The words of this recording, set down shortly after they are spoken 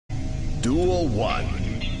Duel 1.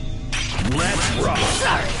 Let's rock.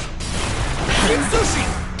 Sorry. Sushi.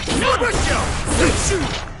 No Brisho. Sushi.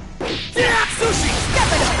 Yeah. Sushi.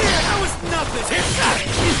 Step it up. That was nothing. Sorry.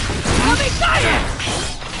 I'll be tired.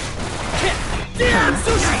 Damn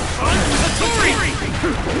sushi. Satori.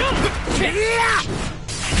 Yeah.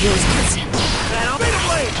 Yours listen. That'll be the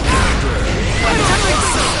blade.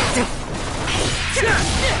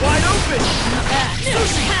 Wide open.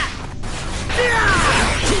 Sushi.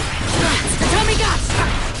 Tommy Guts!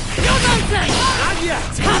 No nonsense! Not yet!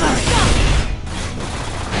 Cover!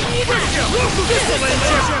 Brisho! This will end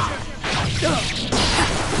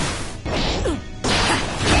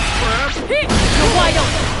You're wide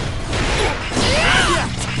open! Not yet!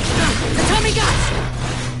 Tommy Guts!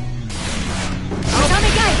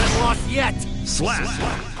 Tommy Guts! Not lost yet! Slap.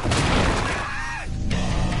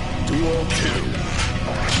 Duel 2.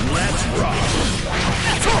 Let's rock.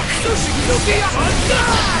 Sushi! Sushi!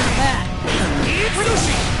 Eat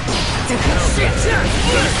sushi! Shit!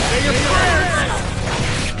 Say your prayers!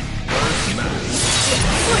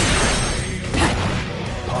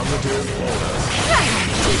 Positive bonus.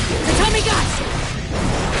 Tommy Guts!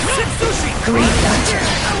 Sushi! Green Dodger!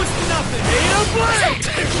 That was nothing! Ain't a blade!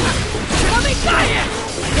 Tommy Guts!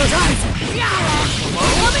 Goes on!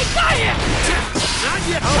 Tommy Guts! Not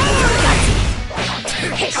yet! Not yet!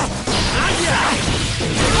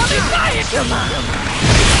 Tommy Guts! Come on!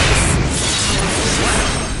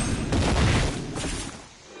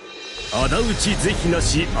 仇討ち是非な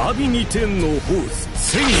し阿炎に天のホース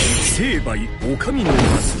千里成敗お上の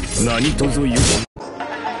松何とぞゆし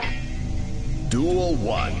Duel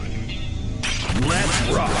 1. Let's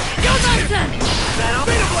rock. No nonsense! That'll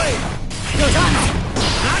be the blade! Goes on!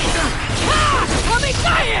 Not done! Tommy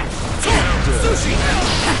Guts! Sushi!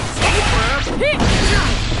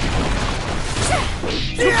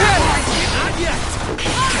 Not yet!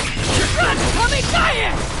 Run! Tommy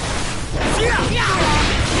Guts!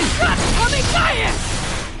 Tommy Guts!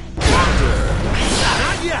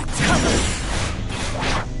 Not yet!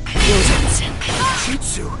 Yosensen!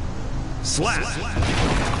 Shitsu! Slap.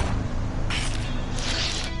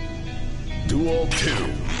 Duel 2.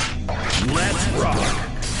 Let's rock.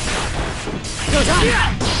 Goes on!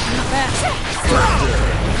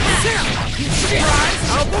 Surprise!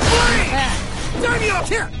 Alpha blade! Turn you up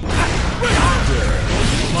here!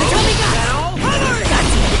 Tommy Guts!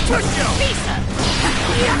 Brisho!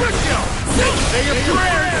 Brisho! Say your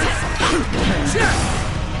prayers! Check!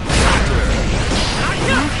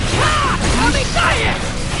 Tommy Guts!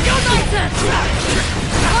 No nonsense!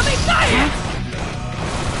 Tommy Guts!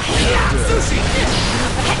 Sushi!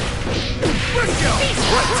 Brisho!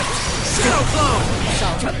 Shadow clone!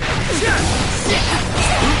 Check!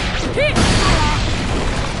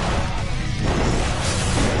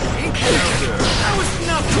 That was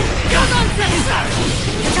nothing! No nonsense!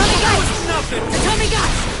 Tommy That Guts! was nothing! Tommy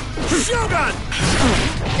Guts! Shogun!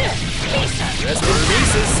 Rest in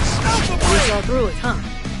pieces Alpha He's blade! all through it, huh?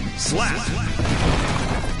 Slap.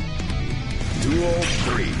 Duel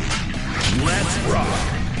 3. Let's rock.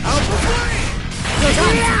 Alpha blade! Goes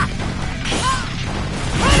on!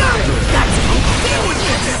 Guts! Deal with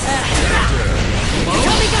this!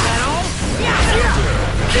 Tommy Guts!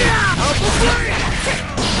 Alpha blade!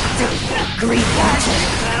 Green Dodger!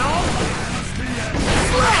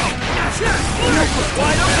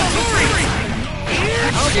 Wide open three!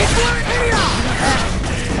 Alpha blade!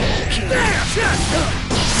 There!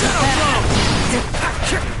 Shadow blow!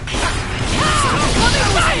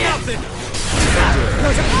 Nothing!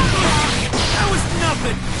 That was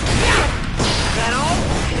nothing! That all?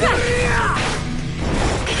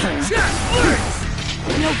 Check!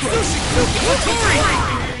 No good! Sushi!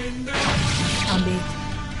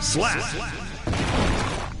 Slap.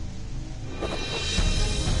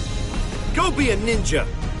 Go be a ninja!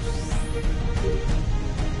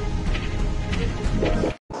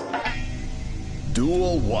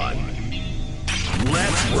 Duel 1.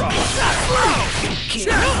 Let's rock.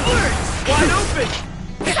 Check! Wide open!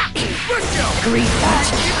 Brisho! Green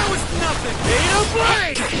Dodger! That was nothing! Ain't a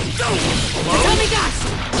blade! Go! Tommy Guts!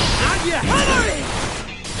 Not yet!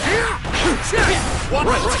 Check!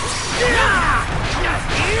 Right!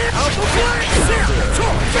 Alpha blade!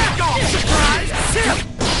 Back off! Surprise!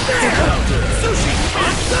 Sushi!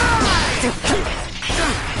 Onside!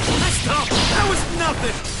 Stop! That was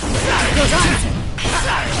nothing! Goes on!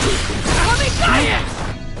 Tommy Guts!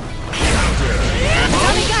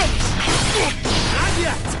 Tommy Guts! Not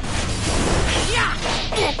yet!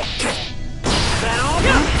 That all?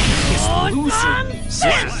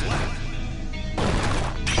 Slap.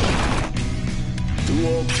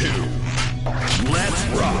 Duel 2. Let's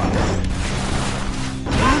rock.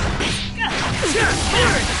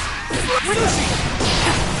 Sushi!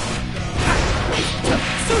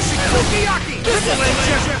 Sushi! Sukiyaki! This'll end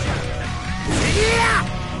you! Yeah!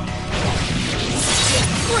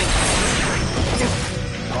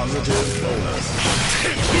 Positive bonus.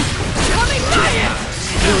 Coming diet!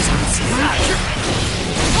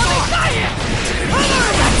 Coming diet!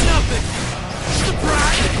 That's nothing!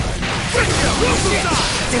 Surprise!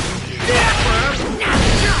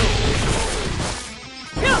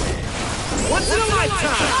 Once in a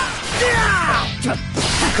lifetime!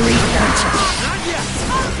 Grief gotcha. Not yet!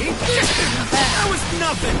 That was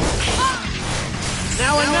nothing!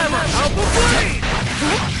 Now or never! Alpha Blade!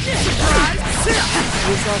 Surprise!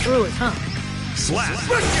 You saw through it, huh? Slap.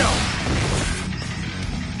 Briscoe!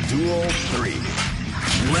 Duel 3.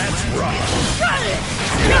 Let's rock. Got it!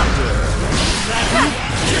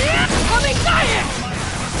 Coming diet!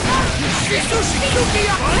 Sushi!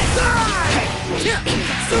 Sukiyaki!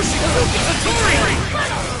 Sushi! Satori!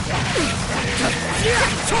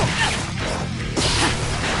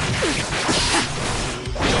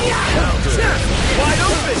 Wide open! Wide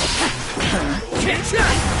open!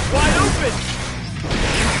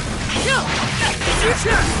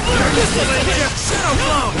 Shadow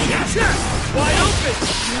blow! Wide open!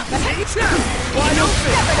 Wide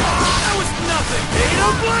open! That was nothing!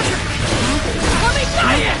 Ain't blood! Coming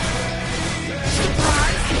diet!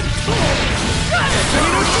 Surprise!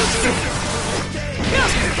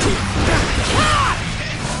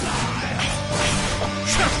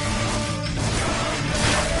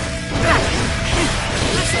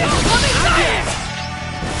 Coming diet!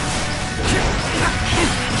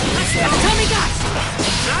 Tommy got!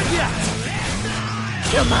 Not yet!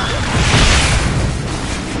 Come on!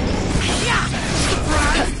 Yeah!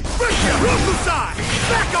 Surprise! Rokusai!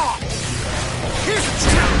 Back off! Here's a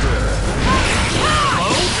counter!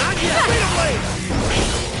 Oh, not yet! Wait a blade!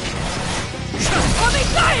 Tommy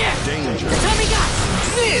diet! Danger. Tommy got!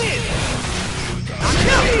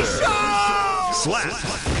 Slap.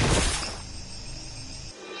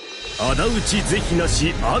 仇討ち是非な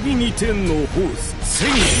し阿炎に天のホース千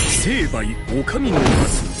成敗お上の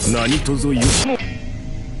罰何とぞよしも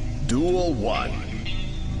Duel 1.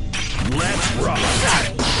 Let's rock.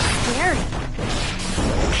 Scary.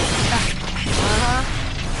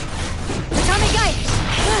 Tommy got!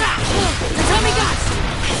 Tommy got!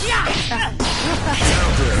 Yeah!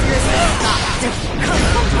 Seriously, stop. Come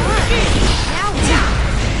on! Now, yeah!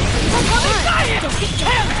 Tommy got it! Don't get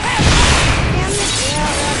damn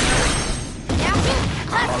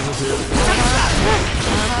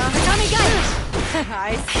Tommy got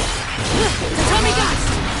it! Tommy got!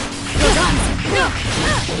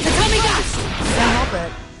 Tommy got! Can't help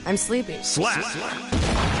it. I'm sleepy. Slap.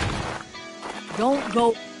 Don't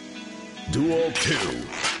go. Duel 2.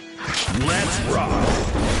 Let's rock.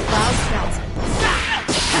 Loud spells.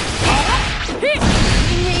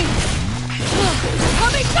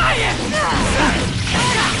 Tommy diet!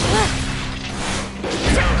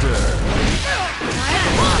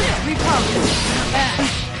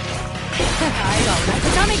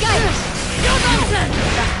 Tommy got it! No nonsense!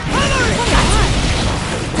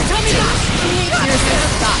 Tommy got it!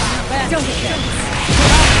 Stop. Don't get there.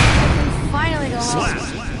 Finally go home. Slap.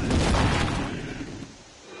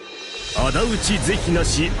 仇討ち是非な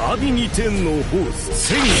し阿炎に天のホース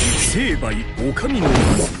千成敗お上の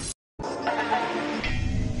罰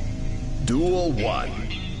Duel 1.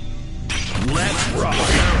 Let's rock.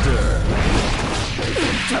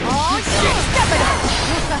 Oh shit! Step it up!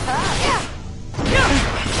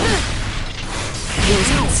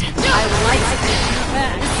 I like it.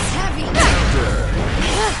 It's heavy.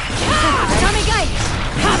 Tommy got it!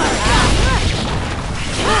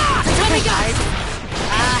 Tommy got it!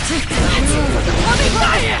 Tommy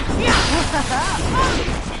got it!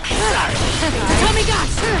 Tommy got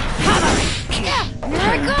it!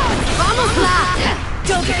 There it goes! Vamos lá!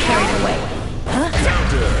 Don't get carried away.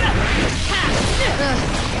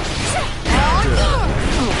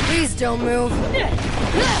 Oh, please don't move.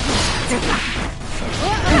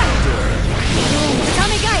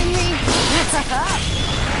 Tommy got me.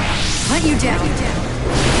 Hunt you down.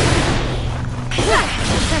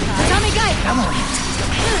 Tommy got it. Come on.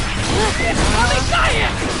 Tommy got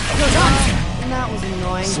it. That was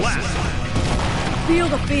annoying. Slap. Feel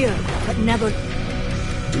the fear, but never.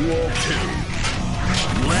 Duel 2.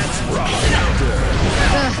 Let's rock.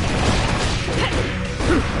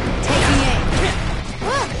 Taking aim.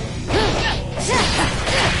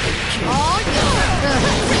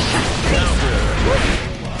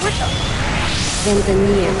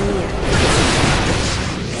 Bienvenida.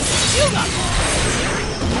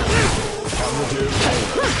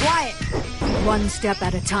 Quiet. One step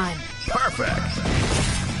at a time. Perfect.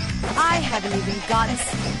 I I haven't even gotten...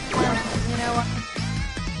 Well, you know what?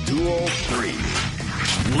 Duel 3.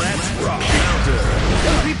 Let's rock.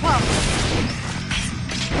 Be pumped.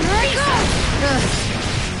 Here I go!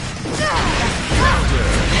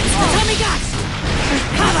 Tommy got!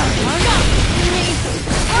 Come on! Go!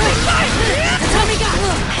 Tommy got! Tommy got!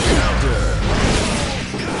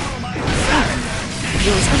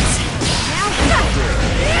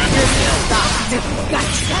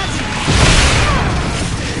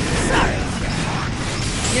 Sorry.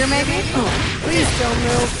 Here, maybe? Please don't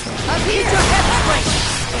move. Up here! Keep your head straight!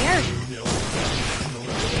 There.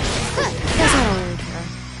 Guess I don't really care.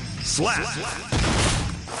 Slap.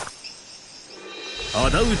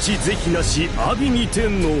 仇討ち是非なし阿鼻二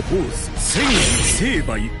天のホース戦意成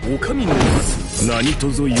敗お上の松何と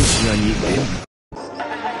ぞよしなに縁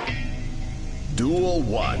Duel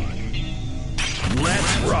 1.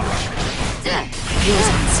 Let's rock.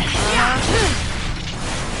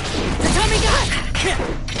 Tommy got!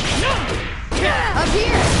 Up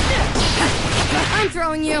here! I'm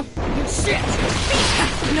throwing you! You shit!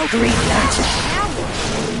 No grief that!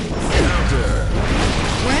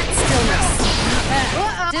 Rent stillness.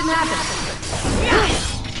 Didn't happen.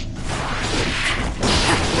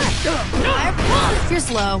 You're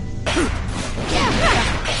slow.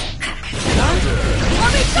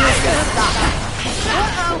 Let me die! Stop.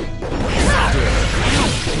 Uh-oh.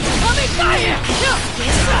 Let me die!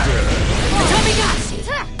 Tommy got!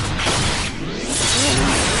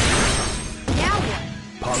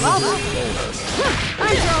 Now what?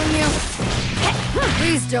 I'm throwing you.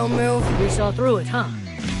 Please don't move. We saw through it, huh?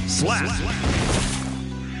 Slap.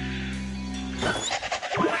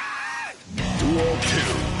 Duel 2.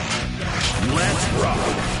 Let's rock.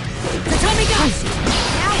 Tommy got!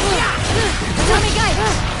 Tommy got!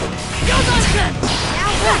 Go Johnson!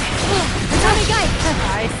 Tommy got! Tommy got it!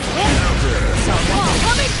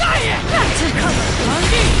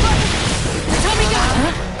 Tommy got!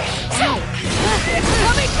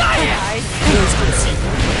 Tommy got it!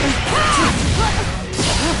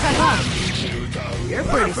 You're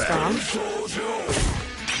pretty strong.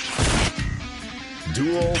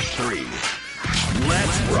 Duel 3.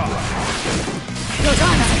 Let's rock. Go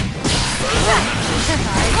Johnson!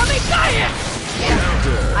 Tommy got it!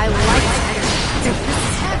 I like it. This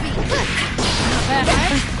is heavy.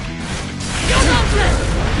 Go Johnson!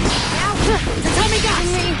 Tommy got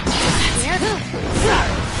me!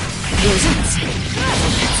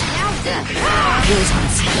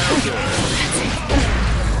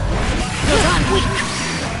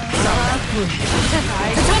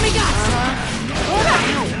 Tommy got!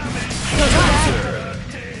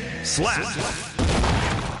 Slap.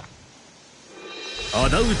 仇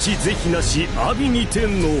討ち是非なし阿鼻二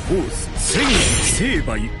天のホース戦意成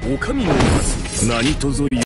敗お上の松何とぞ